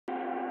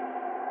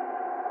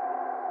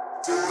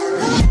Hey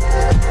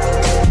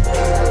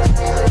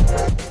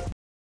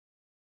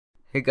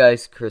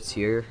guys, Chris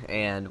here,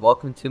 and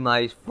welcome to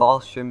my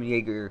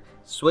Fallschirmjäger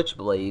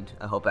Switchblade,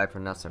 I hope I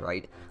pronounced it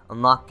right,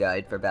 unlock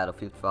guide for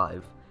Battlefield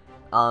 5.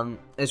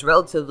 It's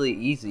relatively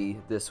easy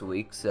this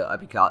week, so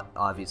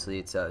obviously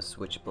it's a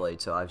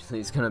Switchblade, so obviously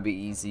it's gonna be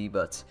easy,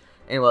 but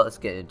anyway, let's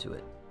get into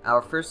it.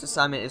 Our first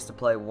assignment is to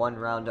play one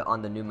round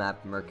on the new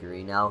map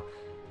Mercury. Now,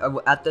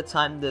 at the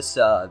time this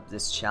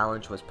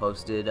challenge was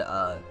posted,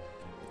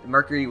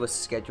 Mercury was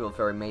scheduled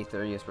for a May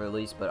 30th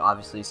release, but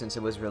obviously since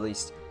it was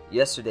released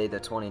yesterday, the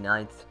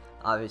 29th,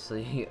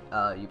 obviously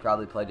you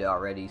probably played it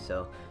already,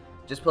 so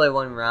just play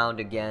one round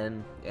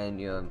again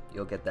and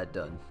you'll get that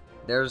done.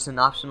 There's an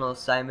optional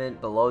assignment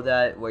below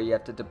that where you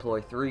have to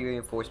deploy 3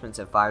 reinforcements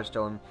at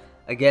Firestorm.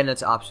 Again,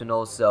 it's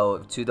optional, so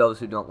to those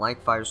who don't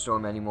like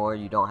Firestorm anymore,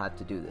 you don't have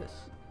to do this.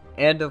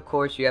 And of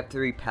course you have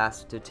 3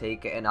 paths to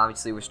take, and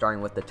obviously we're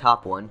starting with the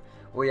top one,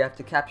 where you have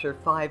to capture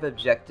 5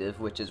 objectives,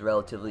 which is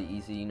relatively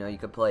easy. You know, you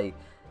could play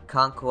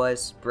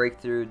Conquest,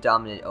 Breakthrough,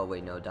 Dominate. Oh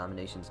wait, no,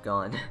 Domination's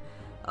gone.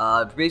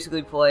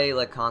 Basically play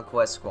like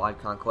Conquest, Squad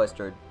Conquest,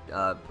 or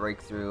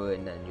Breakthrough,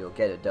 and then you'll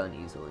get it done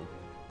easily.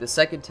 The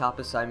second top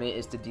assignment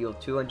is to deal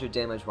 200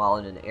 damage while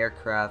in an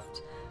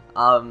aircraft.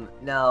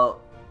 Now,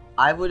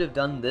 I would have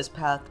done this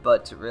path,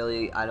 but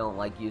really I don't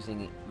like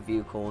using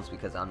vehicles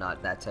because I'm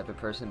not that type of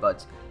person.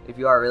 But if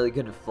you are a really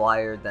good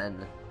flyer,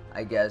 then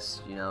I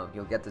guess, you know,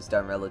 you'll get this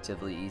done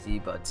relatively easy.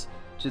 But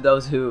to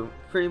those who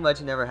pretty much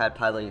never had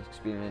pilot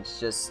experience,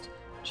 just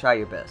try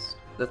your best.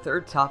 The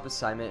third top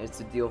assignment is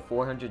to deal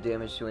 400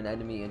 damage to an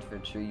enemy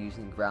infantry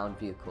using ground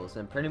vehicles,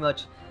 and pretty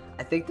much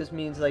I think this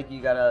means like you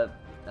gotta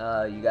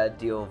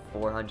deal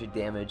 400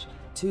 damage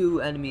to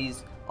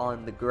enemies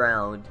on the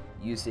ground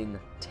using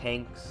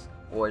tanks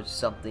or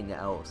something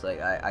else.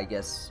 Like I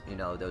guess, you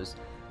know, those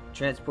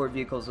transport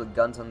vehicles with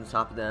guns on the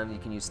top of them, you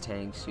can use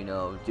tanks, you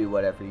know, do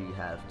whatever you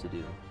have to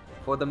do.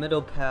 For the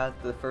middle path,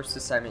 the first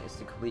assignment is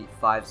to complete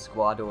 5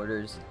 squad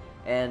orders,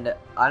 and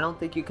I don't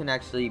think you can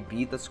actually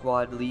be the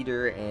squad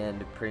leader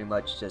and pretty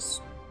much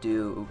just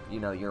do,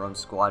 you know, your own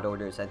squad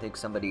orders. I think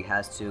somebody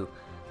has to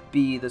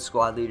be the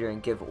squad leader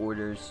and give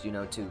orders, you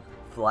know, to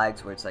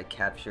flags where it's like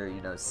capture, you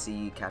know,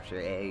 C,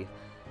 capture A.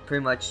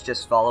 Pretty much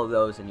just follow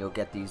those and you'll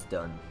get these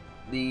done.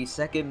 The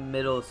second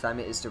middle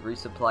assignment is to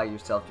resupply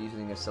yourself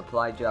using a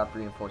supply drop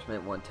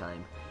reinforcement 1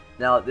 time.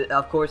 Now,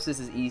 of course, this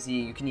is easy.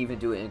 You can even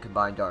do it in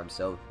combined arms,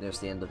 so there's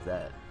the end of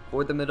that.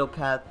 For the middle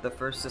path, the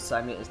first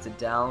assignment is to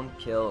down,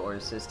 kill, or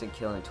assist in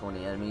killing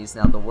 20 enemies.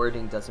 Now, the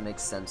wording doesn't make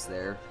sense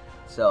there,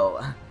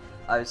 so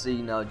obviously,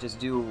 you know, just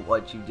do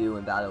what you do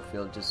in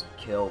Battlefield. Just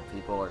kill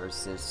people or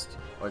assist,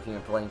 or if you're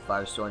playing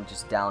Firestorm,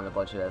 just down a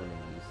bunch of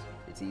enemies.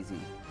 It's easy.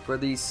 For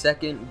the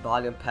second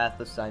bottom path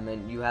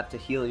assignment, you have to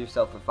heal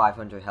yourself for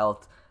 500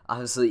 health.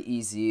 Obviously,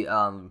 easy.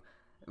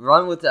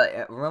 Run with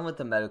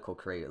the medical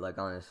crate, like,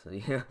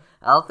 honestly.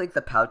 I don't think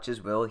the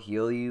pouches will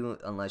heal you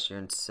unless you're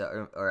in,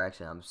 or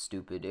actually I'm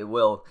stupid. It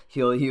will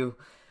heal you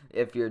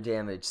if you're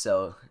damaged,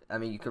 so, I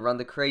mean, you can run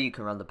the crate, you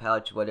can run the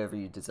pouch, whatever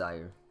you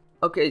desire.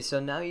 Okay, so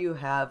now you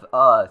have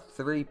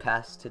 3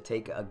 paths to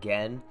take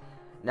again.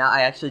 Now,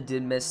 I actually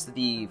did miss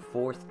the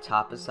 4th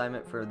top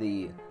assignment for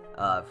the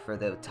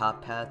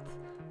top path,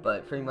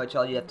 but pretty much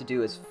all you have to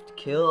do is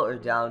kill or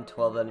down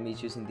 12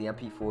 enemies using the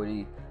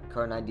MP40,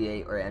 Car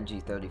 98, or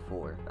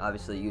MG34.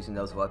 Obviously, using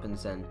those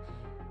weapons and,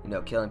 you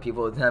know, killing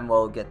people with them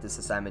will get this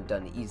assignment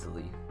done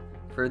easily.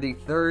 For the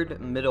third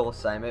middle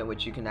assignment,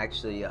 which you can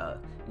actually, you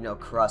know,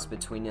 cross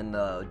between in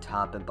the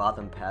top and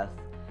bottom path,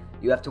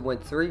 you have to win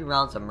 3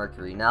 rounds of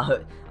Mercury. Now,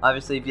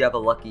 obviously, if you have a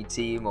lucky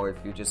team or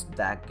if you're just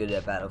that good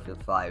at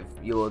Battlefield 5,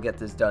 you will get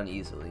this done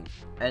easily.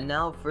 And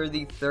now for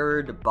the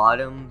third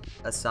bottom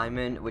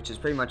assignment, which is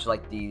pretty much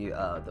like the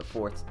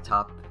 4th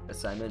top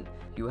assignment,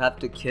 you have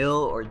to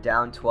kill or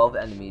down 12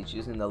 enemies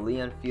using the Lee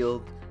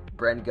Enfield,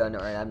 Bren gun, or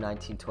an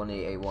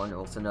M1928A1,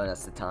 also known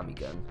as the Tommy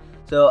gun.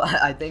 So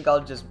I think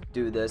I'll just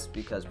do this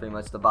because pretty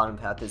much the bottom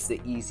path is the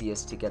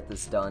easiest to get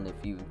this done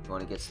if you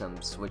want to get some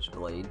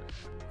Switchblade.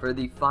 For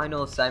the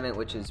final assignment,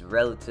 which is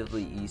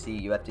relatively easy,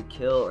 you have to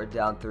kill or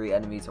down 3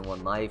 enemies in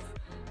 1 life.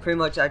 Pretty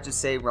much I just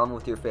say run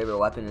with your favorite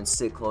weapon and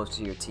sit close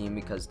to your team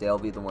because they'll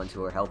be the ones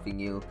who are helping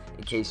you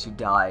in case you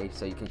die,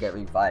 so you can get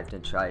revived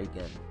and try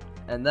again.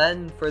 And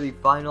then for the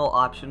final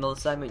optional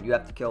assignment, you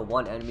have to kill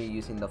 1 enemy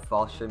using the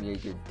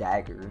Fallschirmjäger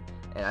dagger.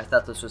 And I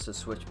thought this was a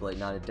switchblade,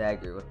 not a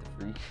dagger. What the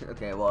freak?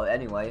 Okay, well,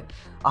 anyway,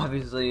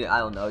 obviously, I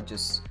don't know,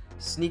 just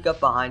sneak up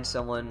behind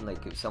someone,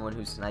 like someone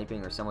who's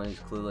sniping or someone who's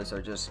clueless,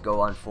 or just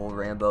go on full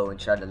Rambo and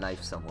try to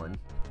knife someone.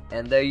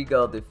 And there you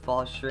go, the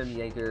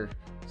Fallschirmjäger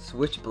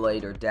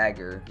switchblade or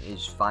dagger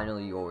is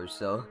finally yours.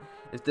 So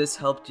if this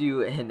helped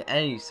you in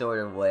any sort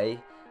of way,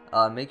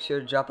 make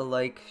sure to drop a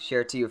like,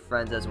 share it to your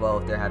friends as well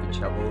if they're having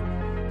trouble,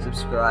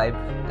 subscribe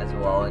as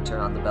well, and turn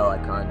on the bell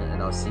icon,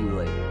 and I'll see you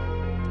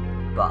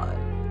later. Bye.